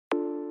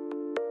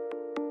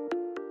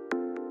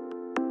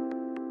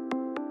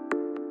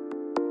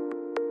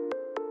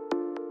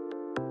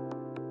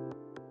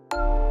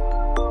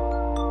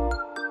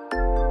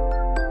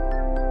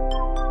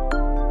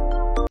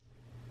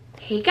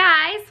Hey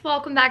guys,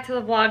 welcome back to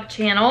the vlog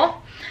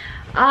channel.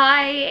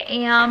 I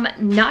am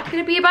not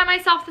gonna be by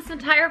myself this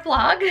entire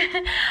vlog.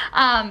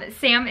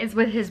 Sam is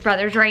with his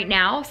brothers right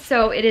now.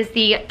 So it is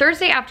the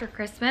Thursday after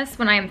Christmas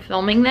when I am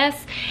filming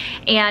this.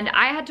 And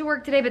I had to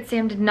work today, but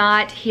Sam did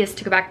not. He has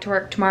to go back to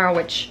work tomorrow,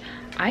 which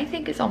I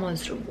think is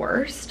almost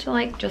worse to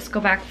like just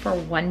go back for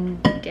one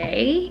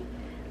day.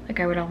 Like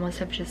I would almost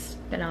have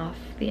just been off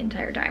the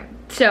entire time.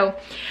 So,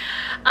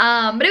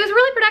 but it was a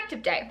really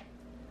productive day.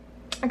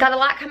 I got a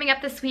lot coming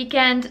up this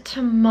weekend.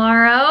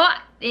 Tomorrow,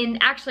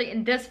 actually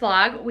in this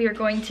vlog, we are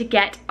going to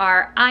get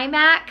our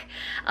iMac.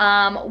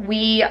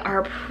 We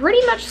are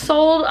pretty much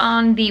sold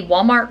on the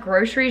Walmart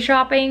grocery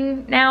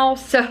shopping now.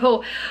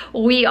 So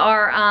we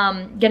are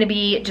gonna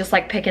be just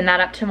like picking that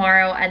up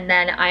tomorrow. And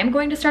then I'm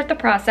going to start the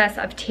process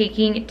of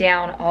taking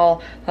down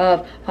all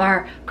of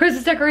our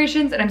Christmas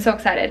decorations. And I'm so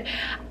excited.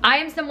 I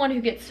am someone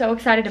who gets so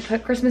excited to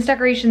put Christmas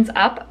decorations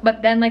up.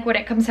 But then like when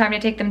it comes time to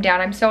take them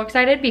down, I'm so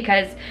excited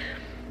because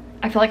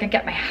I feel like I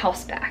get my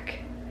house back.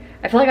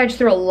 I feel like I just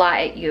threw a lot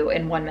at you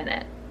in 1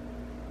 minute.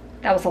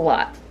 That was a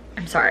lot.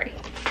 I'm sorry.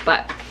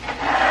 But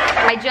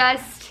I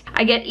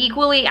get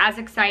equally as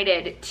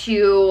excited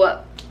to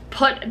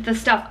put the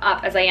stuff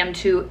up as I am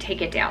to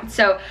take it down.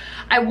 So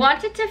I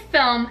wanted to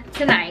film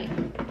tonight.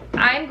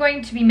 I'm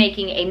going to be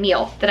making a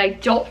meal that I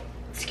don't,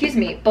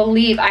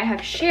 believe I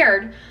have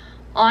shared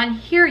on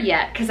here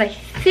yet. Because I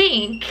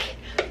think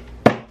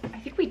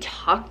we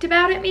talked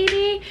about it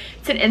maybe.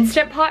 It's an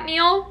Instant Pot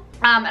meal.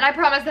 And I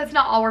promise that's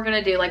not all we're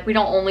gonna do. Like we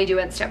don't only do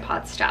Instant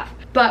Pot stuff,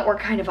 but we're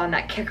kind of on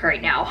that kick right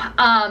now.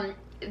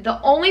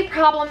 The only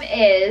problem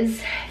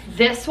is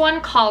this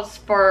one calls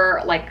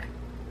for like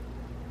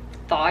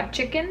thawed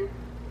chicken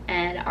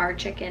and our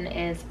chicken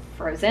is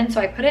frozen. So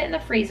I put it in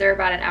the freezer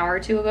about an hour or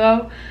two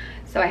ago.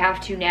 So I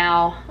have to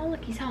now, oh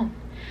look, he's home.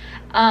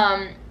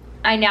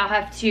 I now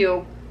have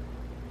to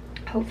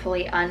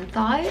hopefully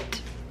unthaw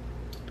it.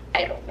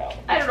 I don't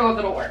know if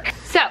it'll work.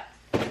 So,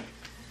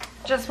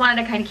 just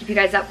wanted to kind of keep you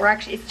guys up.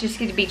 It's just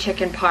going to be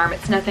chicken parm.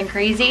 It's nothing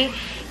crazy.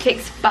 It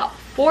takes about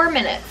 4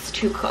 minutes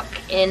to cook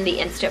in the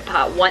Instant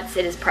Pot once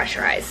it is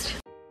pressurized.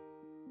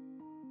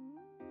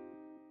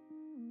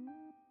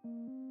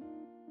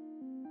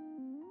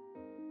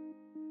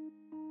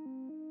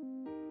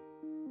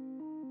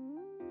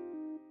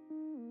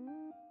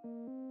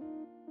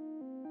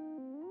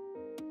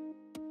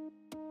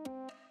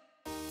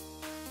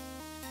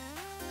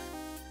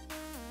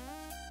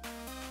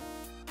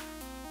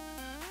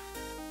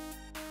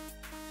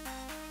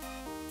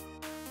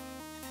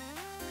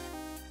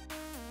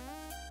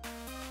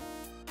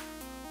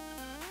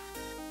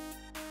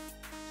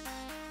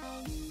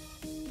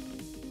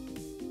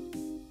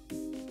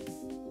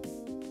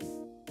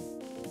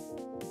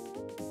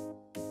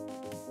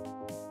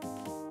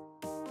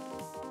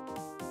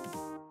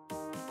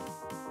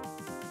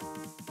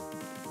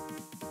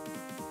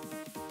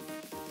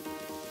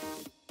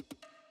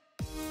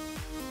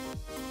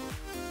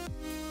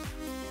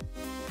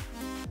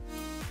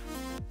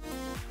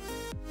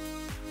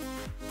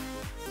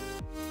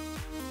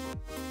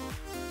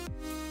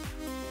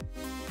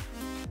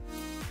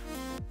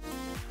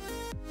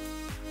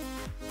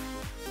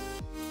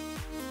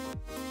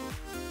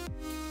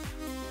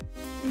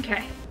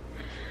 Okay,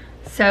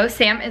 so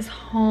Sam is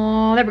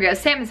home. There we go.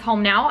 Sam is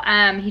home now.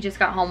 He just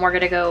got home. We're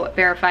gonna go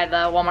verify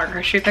the Walmart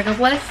grocery pickup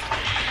list.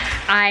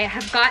 I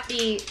have got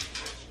the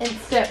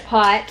Instant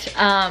Pot.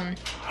 I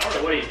don't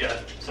know what you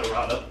got so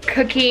wrought up.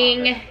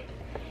 Cooking.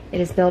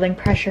 It is building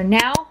pressure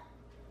now.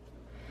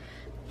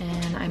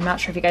 And I'm not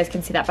sure if you guys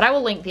can see that, but I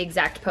will link the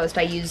exact post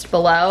I used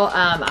below.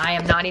 I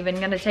am not even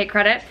gonna take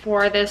credit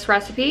for this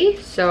recipe,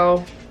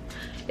 so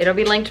it'll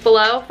be linked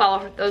below.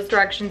 Follow those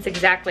directions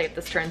exactly if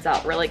this turns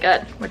out really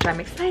good, which I'm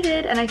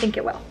excited and I think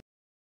it will.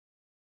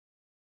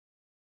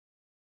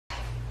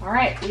 All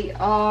right, we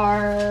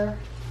are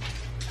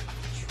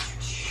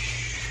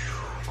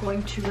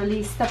going to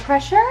release the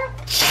pressure.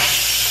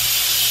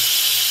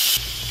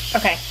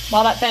 Okay,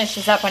 while that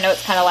finishes up, I know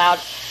it's kind of loud.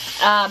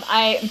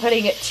 I am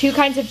putting 2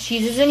 kinds of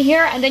cheeses in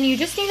here and then you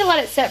just need to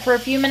let it sit for a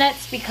few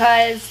minutes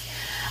because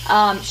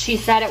she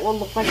said it will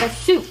look like a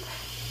soup.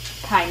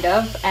 Kind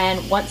of,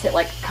 and once it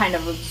like kind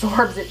of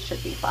absorbs, it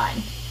should be fine.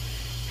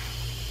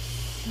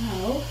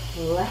 So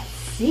let's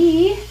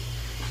see.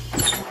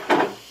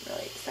 I'm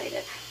really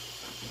excited.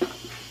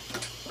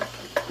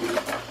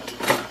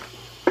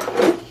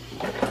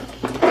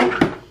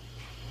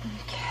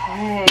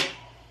 Okay,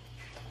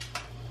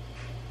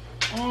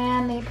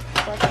 and the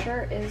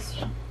pressure is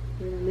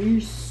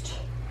released.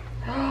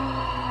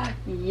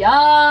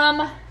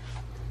 Yum.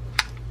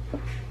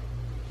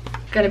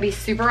 Gonna be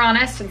super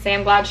honest and say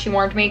I'm glad she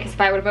warned me because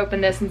if I would have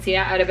opened this and seen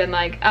it, I'd have been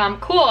like,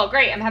 cool,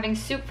 great, I'm having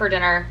soup for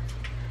dinner.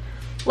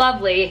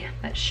 Lovely.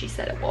 But she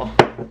said it'll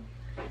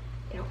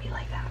be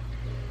like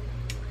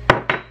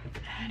that.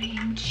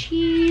 Adding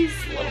cheese,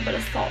 a little bit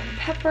of salt and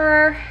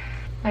pepper.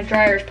 My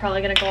dryer is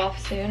probably gonna go off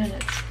soon and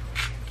it's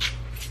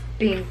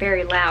being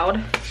very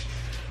loud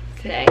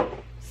today.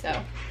 So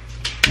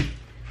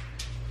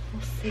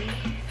we'll see.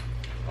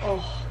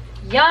 Oh,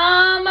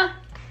 yum.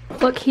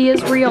 Look, he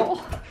is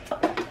real.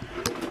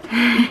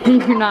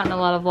 You're not in a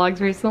lot of vlogs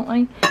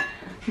recently.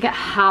 Look at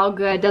how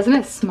good. Doesn't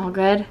it smell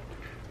good?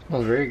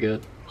 Smells very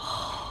good.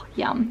 Oh,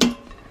 yum.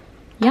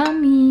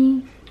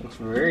 Yummy. Looks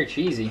very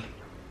cheesy.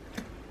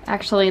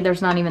 Actually,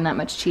 there's not even that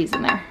much cheese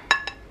in there.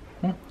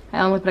 I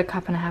only put a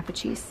cup and a half of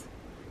cheese.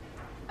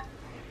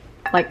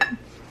 Like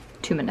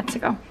 2 minutes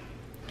ago.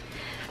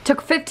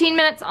 Took 15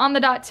 minutes on the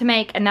dot to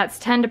make, and that's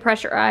 10 to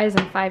pressurize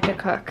and 5 to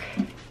cook.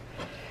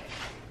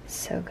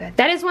 So good.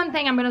 That is one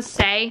thing I'm gonna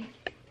say.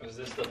 Is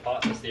this the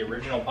pot? Is the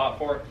original pot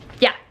for it?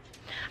 Yeah.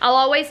 I'll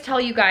always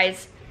tell you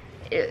guys,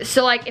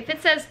 so like if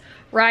it says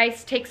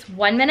rice takes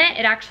 1 minute,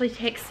 it actually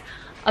takes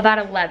about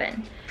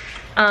 11.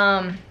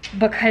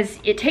 Because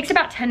it takes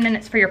about 10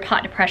 minutes for your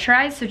pot to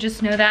pressurize, so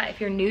just know that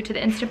if you're new to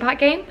the Instant Pot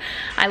game.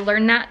 I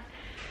learned that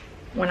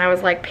when I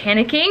was like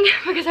panicking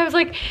because I was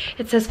like,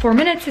 it says 4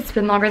 minutes, it's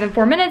been longer than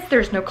 4 minutes,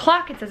 there's no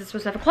clock, it says it's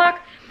supposed to have a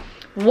clock.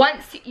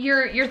 Once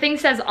your thing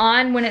says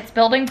on when it's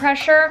building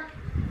pressure,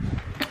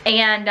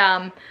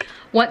 and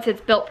once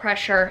it's built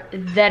pressure,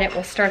 then it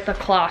will start the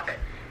clock,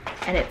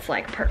 and it's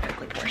like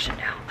perfectly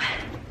portioned out.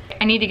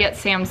 I need to get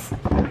Sam's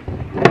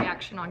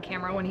reaction on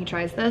camera when he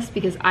tries this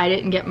because I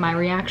didn't get my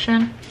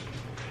reaction.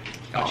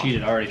 I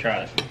cheated, I already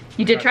tried it.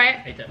 You did try it?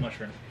 I ate that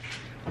mushroom,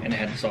 and it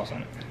had the sauce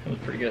on it. It was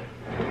pretty good.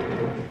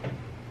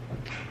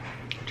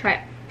 Try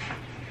it.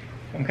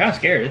 I'm kind of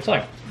scared. It's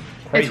like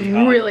crazy It's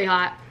hot. really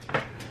hot.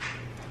 I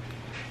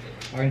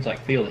can just like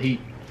feel the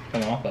heat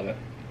coming off of it.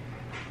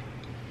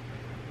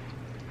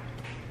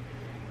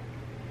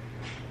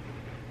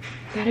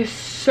 That is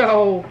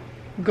so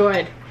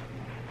good.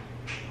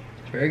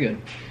 It's very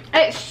good.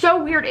 It's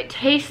so weird. It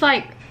tastes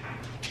like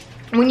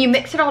when you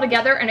mix it all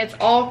together and it's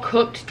all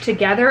cooked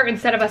together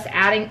instead of us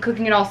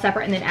cooking it all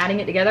separate and then adding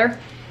it together.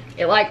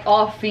 It like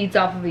all feeds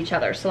off of each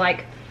other. So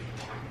like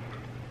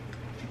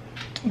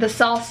the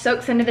sauce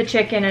soaks into the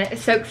chicken and it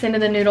soaks into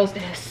the noodles.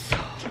 It is so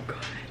good.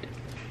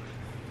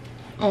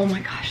 Oh my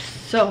gosh,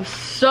 so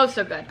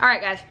good. All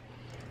right, guys,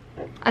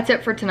 that's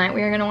it for tonight.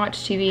 We are gonna watch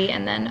TV,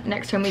 and then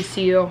next time we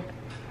see you,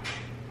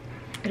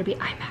 it'll be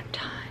iMac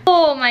time.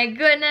 Oh my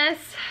goodness.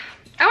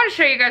 I want to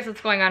show you guys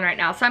what's going on right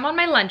now. So I'm on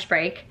my lunch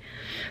break,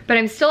 but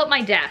I'm still at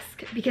my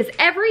desk because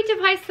every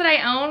device that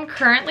I own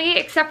currently,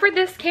 except for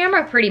this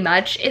camera pretty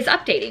much, is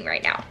updating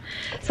right now.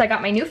 So I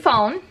got my new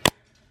phone.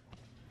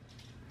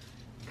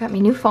 Got my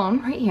new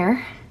phone right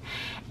here.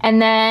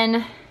 And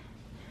then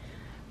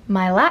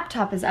my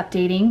laptop is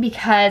updating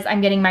because I'm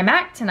getting my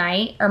Mac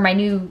tonight, or my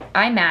new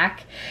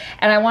iMac,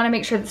 and I want to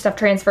make sure that stuff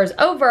transfers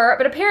over,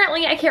 but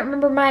apparently I can't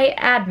remember my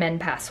admin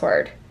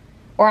password.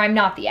 Or I'm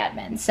not the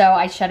admin, so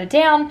I shut it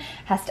down,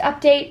 has to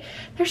update.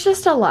 There's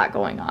just a lot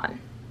going on.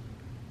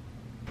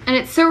 And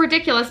it's so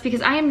ridiculous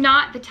because I am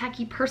not the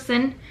techie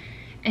person,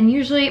 and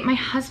usually my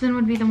husband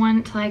would be the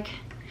one to like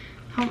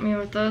help me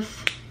with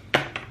this.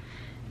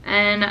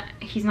 And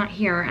he's not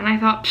here, and I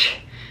thought,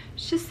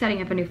 it's just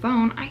setting up a new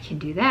phone, I can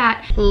do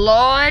that.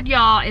 Lord,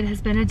 y'all, it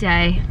has been a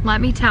day, let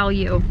me tell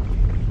you.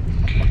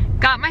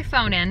 Got my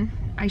phone in.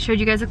 I showed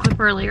you guys a clip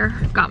earlier.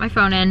 Got my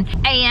phone in,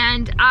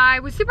 and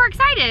I was super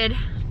excited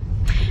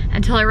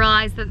until I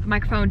realized that the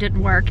microphone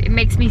didn't work. It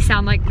makes me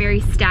sound like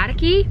very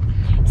staticky.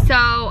 So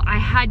I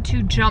had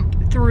to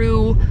jump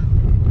through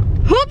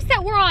hoops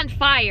that were on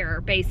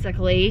fire,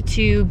 basically,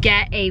 to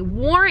get a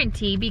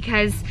warranty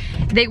because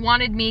they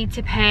wanted me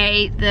to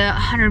pay the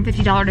 $150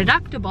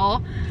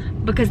 deductible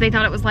because they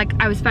thought it was like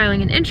I was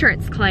filing an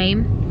insurance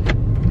claim.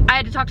 I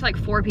had to talk to like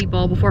 4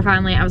 people before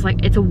finally I was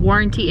like, it's a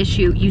warranty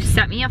issue. You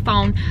sent me a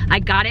phone, I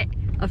got it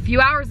a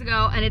few hours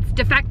ago and it's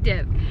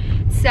defective.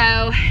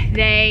 So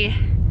they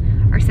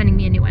are sending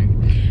me a new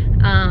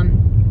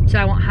one. So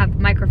I won't have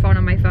microphone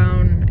on my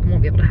phone. I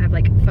won't be able to have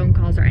like phone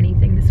calls or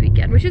anything this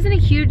weekend, which isn't a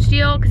huge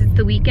deal because it's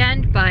the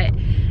weekend, but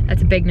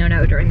that's a big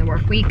no-no during the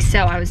work week. So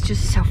I was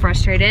just so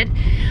frustrated,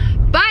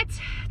 but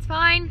it's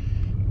fine.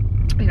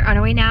 We're on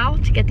our way now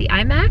to get the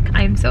iMac.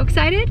 I'm so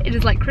excited. It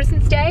is like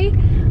Christmas Day.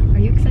 Are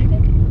you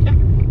excited? Yeah.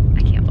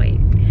 I can't wait.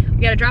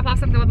 We gotta drop off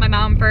something with my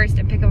mom first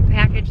and pick up a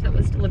package that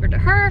was delivered to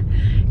her.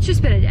 It's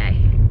just been a day,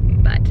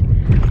 but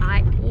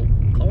oh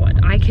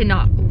God, I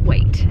cannot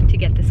wait to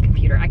get this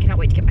computer. I cannot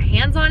wait to get my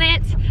hands on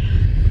it.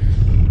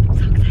 I'm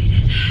so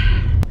excited.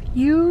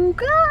 You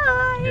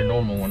guys. Your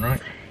normal one,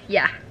 right?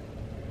 Yeah.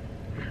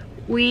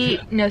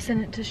 No,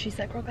 send it to She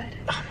Said Girl Bed.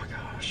 Oh my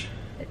gosh.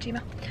 At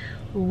Gmail.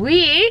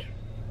 We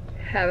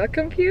have a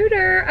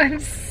computer. I'm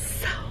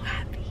so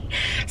happy.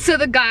 So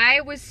the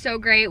guy was so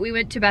great. We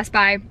went to Best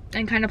Buy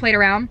and kind of played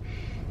around.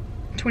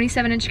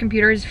 27-inch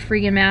computer is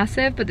freaking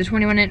massive, but the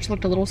 21-inch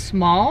looked a little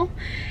small.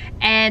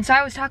 And so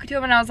I was talking to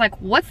him and I was like,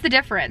 what's the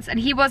difference? And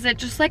he wasn't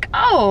just like,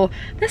 oh,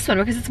 this one,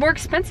 because it's more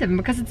expensive and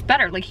because it's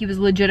better. Like, he was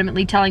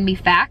legitimately telling me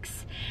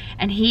facts,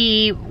 and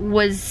he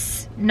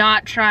was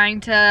not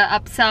trying to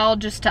upsell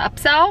just to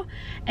upsell.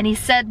 And he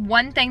said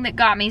one thing that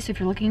got me, so if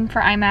you're looking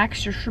for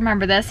iMacs, just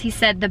remember this. He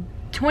said the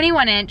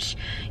 21-inch,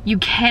 you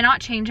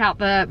cannot change out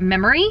the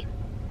memory.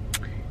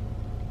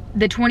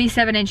 the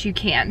 27-inch you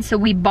can. So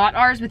we bought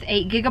ours with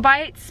 8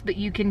 gigabytes, but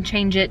you can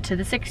change it to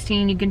the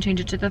 16, you can change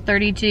it to the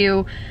 32.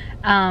 You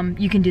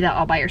can do that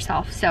all by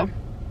yourself. So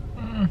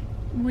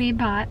we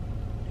bought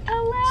a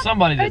laptop.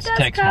 Somebody that's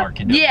tech smart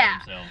can do it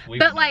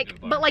themselves.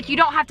 But like you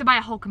don't have to buy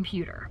a whole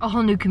computer, a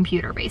whole new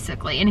computer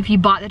basically. And if you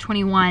bought the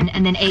 21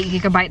 and then 8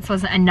 gigabytes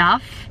wasn't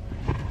enough,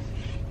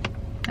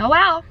 oh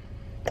wow.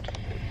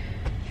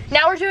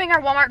 Now we're doing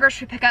our Walmart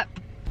grocery pickup.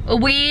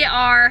 We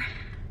are,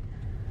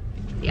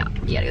 yeah,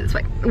 you gotta go this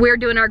way. We're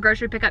doing our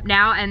grocery pickup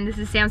now, and this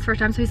is Sam's first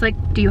time, so he's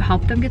like, do you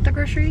help them get the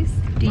groceries?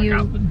 Do you? I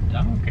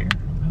don't care.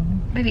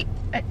 Maybe,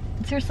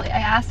 seriously, I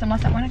asked him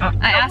last time.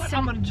 I asked him.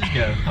 I'm gonna just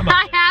go.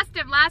 I asked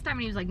him last time,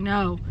 and he was like,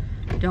 no,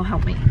 don't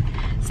help me.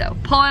 So,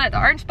 pulling at the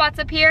orange spots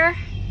up here.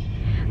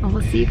 And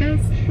we'll see you guys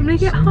when we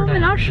get home,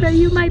 and I'll show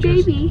you my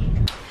baby.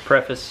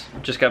 Preface,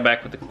 just got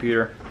back with the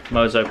computer.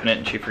 Mo's opened it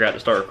and she forgot to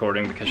start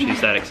recording because she's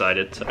that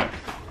excited, so.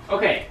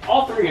 Okay,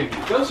 all 3 of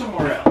you, go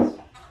somewhere else.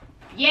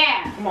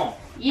 Yeah. Come on.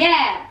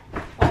 Yeah.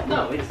 Oh,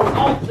 no, it's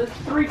all, the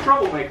 3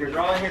 troublemakers are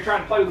all in here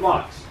trying to play with the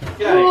box. Get out of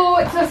here. Oh,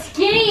 it's so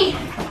skinny.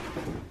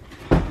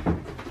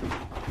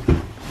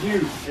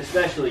 You,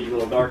 especially, you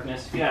little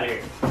darkness, get out of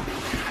here.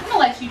 I'm gonna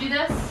let you do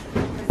this,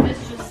 because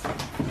this just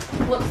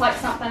looks like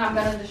something I'm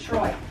gonna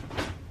destroy.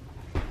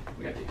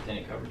 We got the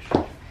extended coverage.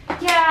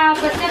 Yeah,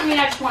 but then,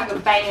 I just want to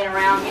go banging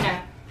around,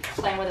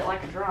 playing with it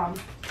like a drum.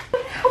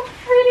 Look how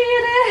pretty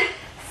it is.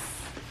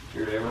 If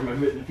you're to ever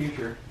remove it in the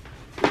future.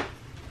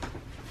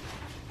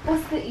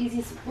 What's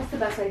the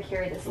best way to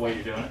carry this? The way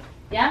you're doing it.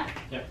 Yeah?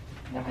 Yep.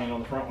 One hand on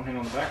the front, one hand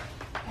on the back.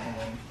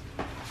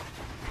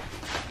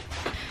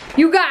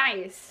 You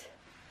guys,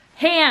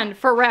 hand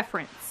for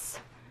reference.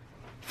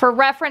 For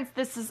reference,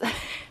 this is,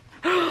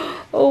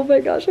 oh my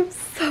gosh, I'm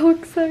so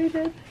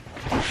excited.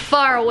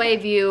 Far away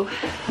view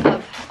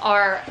of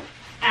our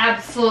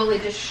absolutely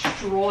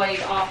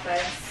destroyed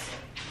office.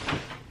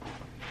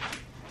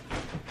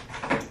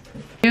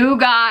 You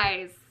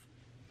guys,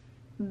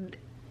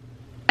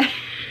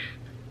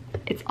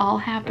 it's all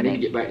happening. I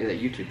need to get back to that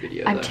YouTube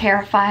video. I'm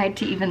terrified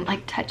to even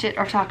touch it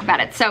or talk about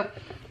it. So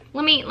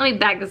let me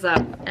bag this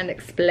up and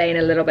explain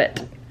a little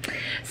bit.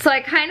 So I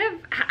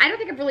don't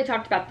think I've really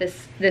talked about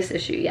this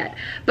issue yet,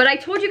 but I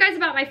told you guys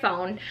about my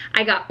phone.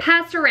 I got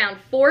passed around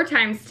 4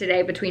 times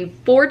today between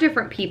 4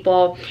 different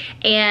people,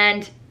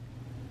 and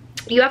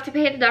you have to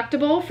pay a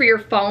deductible for your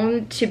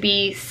phone to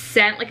be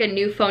sent, like a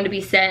new phone to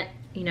be sent,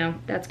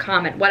 that's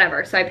common,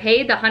 whatever. So I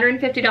paid the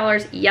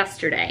 $150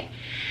 yesterday.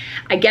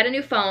 I get a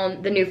new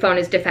phone, the new phone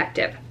is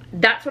defective.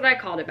 That's what I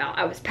called about.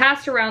 I was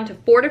passed around to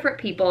 4 different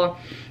people.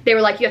 They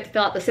were like, you have to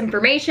fill out this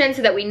information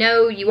so that we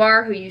know you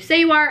are who you say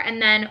you are,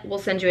 and then we'll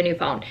send you a new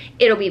phone.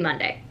 It'll be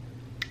Monday.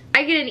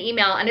 I get an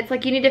email and it's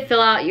like, you need to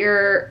fill out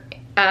your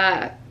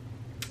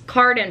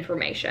card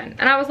information.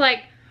 And I was like,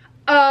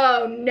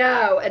 oh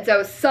no. And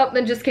so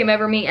something just came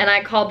over me and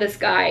I called this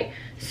guy,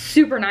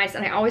 super nice,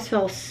 and I always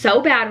feel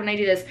so bad when I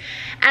do this.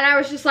 And I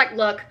was just like,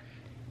 look,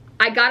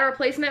 I got a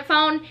replacement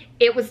phone.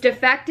 It was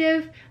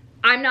defective.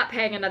 I'm not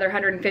paying another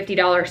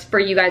 $150 for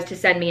you guys to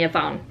send me a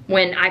phone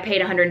when I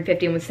paid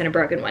 $150 and was sent a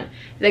broken one.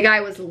 The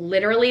guy was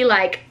literally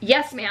like,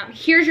 yes ma'am,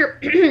 here's your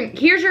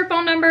here's your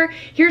phone number,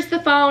 here's the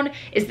phone,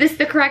 is this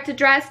the correct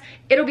address?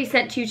 It'll be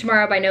sent to you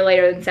tomorrow by no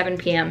later than 7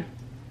 p.m.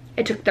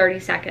 It took 30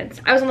 seconds.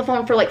 I was on the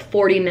phone for like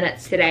 40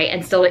 minutes today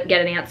and still didn't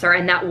get an answer.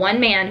 And that one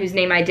man whose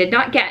name I did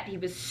not get, he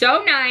was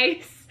so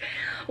nice,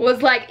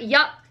 was like,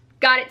 yup,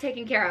 got it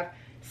taken care of.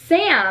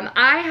 Sam,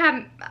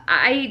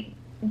 I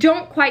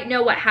don't quite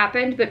know what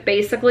happened, but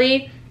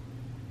basically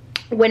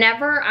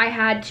whenever I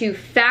had to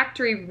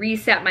factory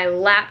reset my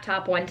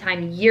laptop one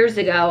time years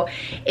ago,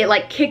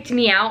 it kicked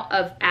me out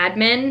of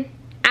admin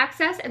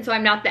access, and so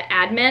I'm not the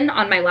admin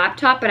on my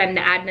laptop, but I'm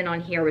the admin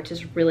on here, which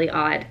is really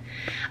odd.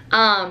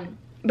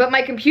 But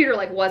my computer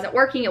wasn't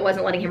working, it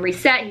wasn't letting him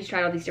reset. He's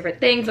tried all these different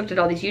things, looked at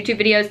all these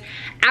YouTube videos.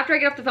 After I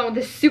get off the phone with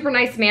this super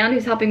nice man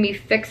who's helping me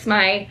fix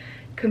my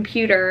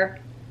computer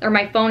or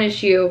my phone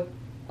issue,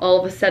 all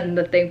of a sudden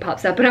the thing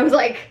pops up and I was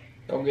like,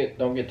 Don't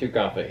get too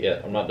confident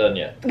yet. I'm not done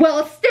yet.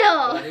 well, still.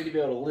 I need to be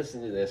able to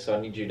listen to this, so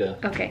I need you to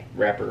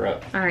wrap her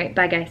up. All right,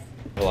 bye guys. I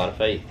have a lot of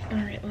faith. All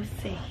right, let's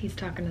see. He's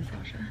talking to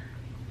Sasha.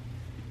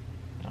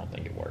 I don't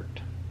think it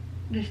worked.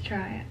 Just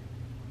try it.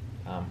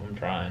 I'm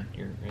trying.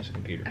 It's a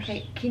computer.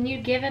 Okay, can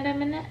you give it a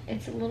minute?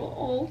 It's a little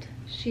old.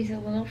 She's a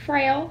little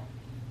frail.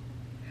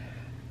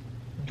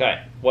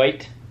 Okay,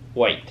 wait.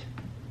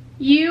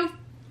 You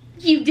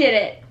did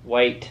it.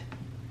 Wait.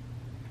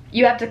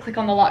 You have to click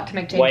on the lock to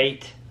make changes.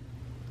 Wait.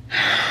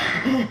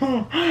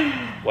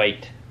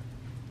 Wait.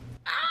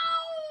 Oh,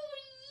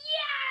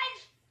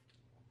 yes!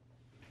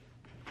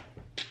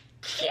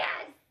 Yes!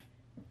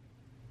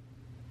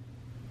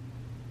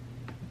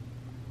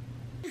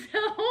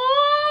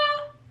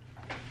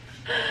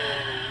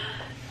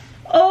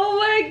 Oh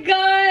my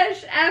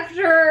gosh,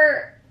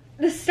 after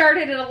this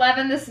started at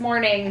 11 this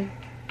morning,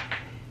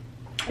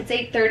 it's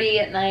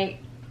 8:30 at night.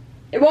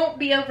 It won't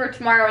be over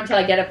tomorrow until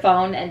I get a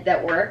phone and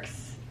that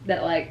works,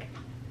 that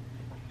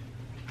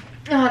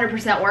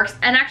 100% works.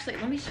 And actually,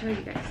 let me show you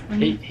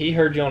guys. He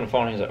heard you on the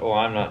phone. He's like, oh,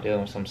 I'm not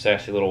dealing with some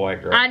sassy little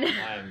white girl. I know.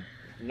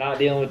 I'm not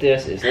dealing with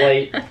this. It's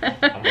late. I'm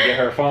gonna get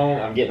her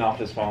phone. I'm getting off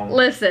this phone.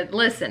 Listen.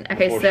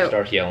 Okay, before so she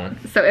starts yelling.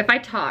 So if I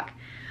talk,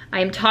 I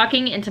am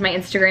talking into my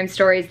Instagram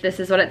stories. This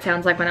is what it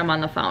sounds like when I'm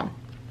on the phone.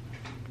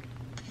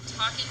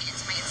 Talking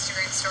into my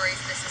Instagram stories.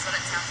 This is what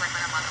it sounds like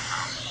when I'm on the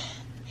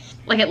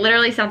phone. Like, it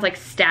literally sounds like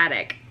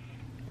static.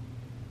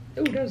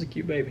 Oh, that was a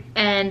cute baby.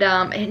 And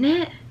isn't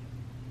it?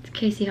 It's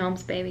Casey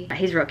Holmes' baby.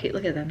 He's real cute.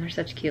 Look at them. They're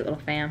such a cute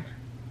little fam.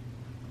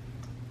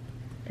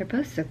 They're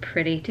both so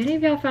pretty. Do any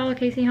of y'all follow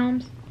Casey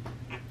Holmes?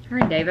 Her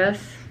and Davis.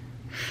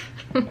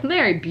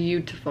 They're a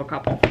beautiful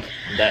couple.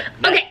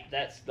 Okay.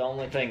 That's the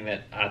only thing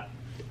that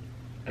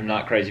I'm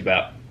not crazy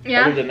about.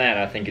 Yeah. Other than that,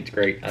 I think it's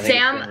great. I think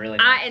Sam, it's been really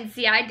nice.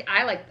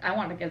 I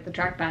want to get the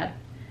trackpad.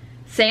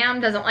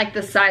 Sam doesn't like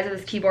the size of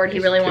his keyboard. He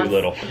It's really too wants.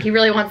 little. He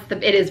really wants the.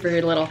 It is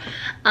very little.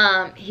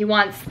 He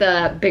wants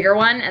the bigger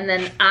one, and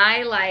then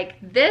I like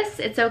this.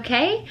 It's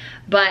okay,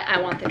 but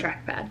I want the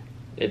trackpad.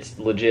 It's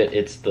legit.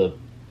 It's the.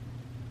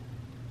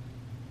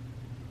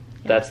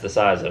 That's the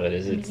size of it.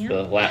 It's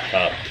the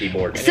laptop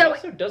keyboard. And so it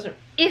also doesn't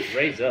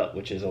raise up,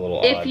 which is a little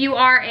odd. If you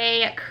are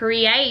a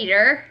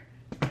creator,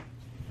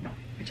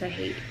 which I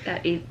hate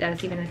that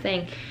is even a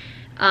thing,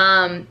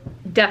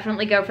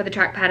 definitely go for the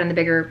trackpad and the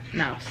bigger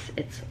mouse.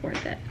 It's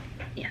worth it.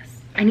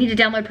 Yes. I need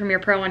to download Premiere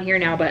Pro on here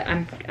now, but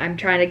I'm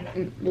trying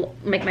to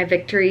make my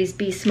victories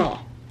be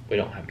small. We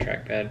don't have a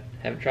trackpad.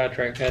 Haven't tried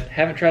trackpad.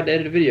 Haven't tried to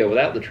edit a video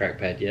without the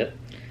trackpad yet.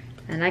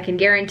 And I can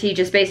guarantee,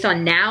 just based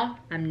on now,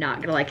 I'm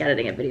not gonna like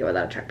editing a video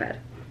without a trackpad.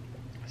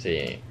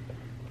 See,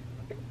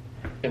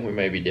 and we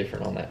may be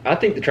different on that. I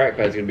think the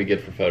trackpad is gonna be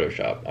good for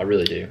Photoshop. I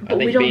really do. But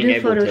we don't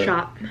do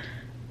Photoshop.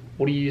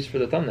 What do you use for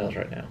the thumbnails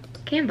right now?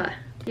 Canva.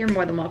 You're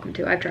more than welcome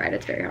to. I've tried.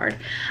 It's very hard.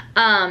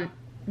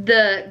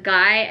 The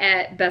guy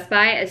at Best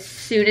Buy, as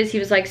soon as he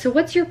was like, so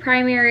what's your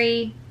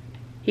primary...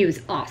 He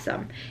was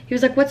awesome. He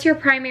was like, what's your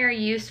primary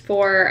use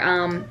for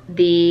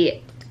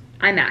the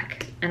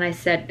iMac? And I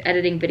said,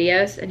 editing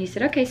videos. And he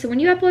said, okay, so when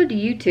you upload to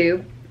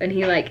YouTube, and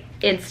he like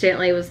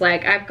instantly was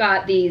like, I've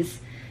got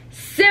these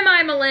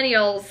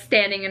semi-millennials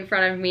standing in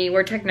front of me.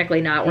 We're technically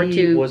not.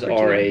 He was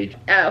our age.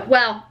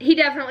 Well, he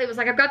definitely was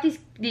like, I've got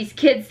these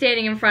kids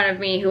standing in front of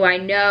me who I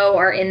know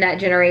are in that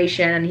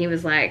generation. And he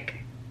was like,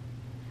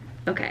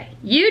 okay,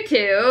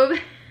 YouTube.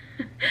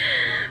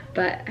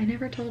 But I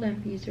never told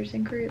him users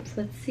and groups.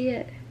 Let's see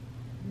it.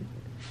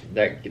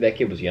 That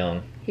kid was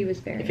young. He was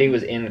very. If he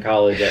was in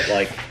college at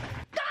like.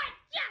 God,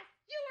 yes,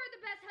 you are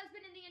the best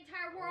husband in the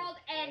entire world,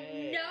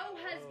 and no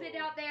husband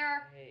out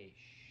there. Hey.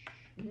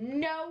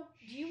 No,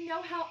 do you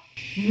know how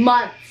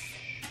months?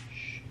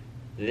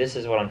 This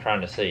is what I'm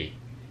trying to see.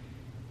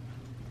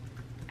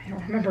 I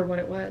don't remember what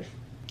it was.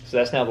 So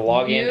that's now the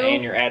login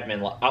and your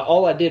admin.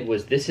 All I did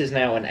was this is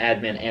now an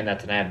admin and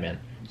that's an admin.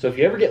 So if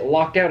you ever get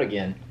locked out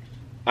again,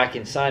 I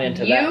can sign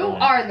into that You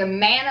one. are the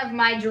man of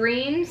my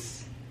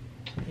dreams.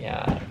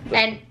 Yeah.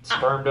 And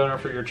sperm donor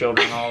for your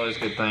children, all those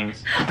good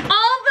things. all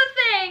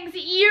the things,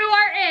 you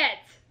are it.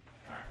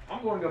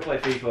 I'm going to go play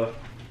FIFA.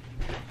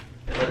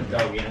 Let the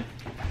dog in.